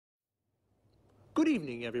Good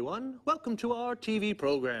evening, everyone. Welcome to our TV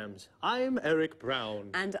programs. I'm Eric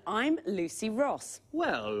Brown. And I'm Lucy Ross.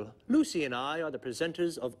 Well, Lucy and I are the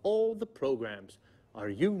presenters of all the programs. Are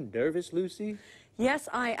you nervous, Lucy? Yes,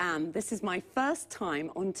 I am. This is my first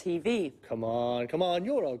time on TV. Come on.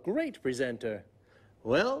 You're a great presenter.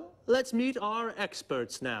 Well, let's meet our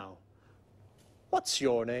experts now. What's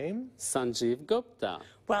your name? Sanjeev Gupta.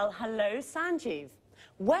 Well, hello, Sanjeev.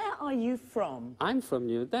 Where are you from? I'm from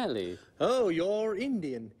New Delhi. Oh, you're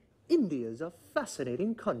Indian. India's a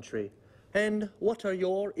fascinating country. And what are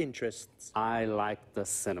your interests? I like the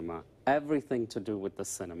cinema. Everything to do with the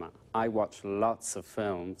cinema. I watch lots of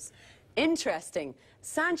films. Interesting.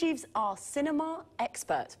 Sanjeev's our cinema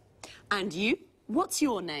expert. And you? What's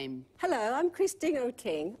your name? Hello, I'm Christine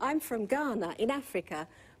Oting. I'm from Ghana in Africa,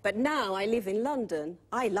 but now I live in London.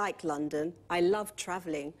 I like London. I love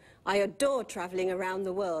travelling. I adore travelling around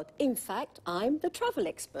the world. In fact, I'm the travel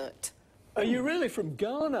expert. Are you really from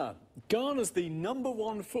Ghana? Ghana's the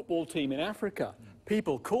 #1 football team in Africa.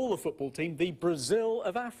 People call the football team the Brazil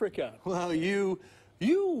of Africa. Well, you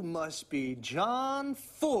must be John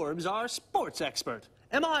Forbes, our sports expert.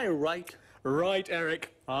 Am I right? Right,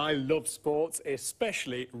 Eric. I love sports,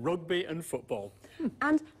 especially rugby and football.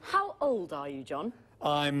 And how old are you, John?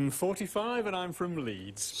 I'm 45 and I'm from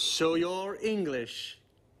Leeds. So you're English.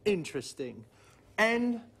 Interesting.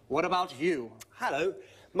 And what about you? Hello,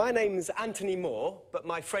 my name's Anthony Moore, but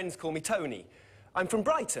my friends call me Tony. I'm from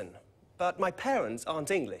Brighton, but my parents aren't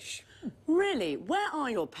English. Really? Where are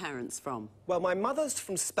your parents from? Well, my mother's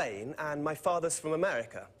from Spain and my father's from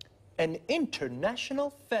America. An international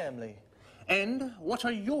family. And what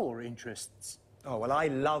are your interests? Oh, well, I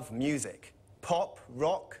love music. Pop,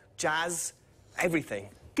 rock, jazz, everything.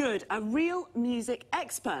 Good, a real music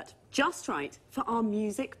expert. Just right for our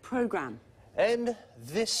music programme. And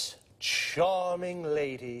this charming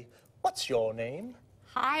lady, what's your name?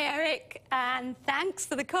 Hi, Eric, and thanks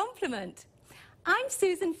for the compliment. I'm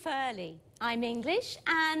Susan Furley. I'm English,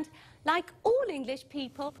 and like all English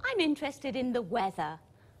people, I'm interested in the weather.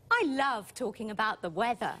 I love talking about the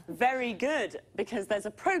weather. Very good, because there's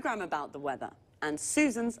a programme about the weather, and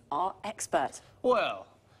Susan's our expert. Well,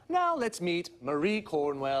 now let's meet Marie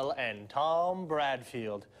Cornwell and Tom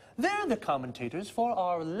Bradfield. They're the commentators for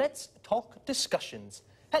our Let's Talk discussions.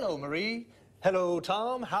 Hello, Marie. Hello,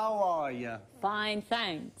 Tom. How are you? Fine,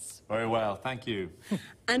 thanks. Very well, thank you.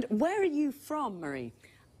 And where are you from, Marie?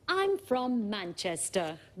 I'm from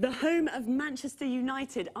Manchester. The home of Manchester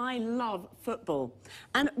United. I love football.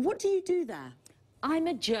 And what do you do there? I'm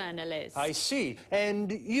a journalist. I see.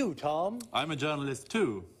 And you, Tom? I'm a journalist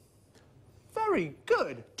too. Very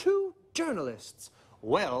good. 2 journalists.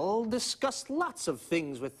 Well, discuss lots of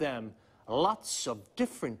things with them. Lots of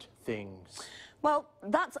different things. Well,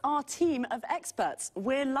 that's our team of experts.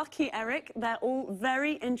 We're lucky, Eric. They're all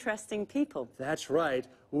very interesting people. That's right.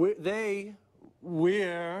 We're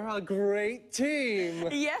a great team.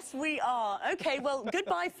 Yes, we are. OK, well,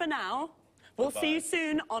 goodbye for now. We'll see you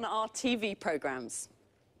soon on our TV programmes.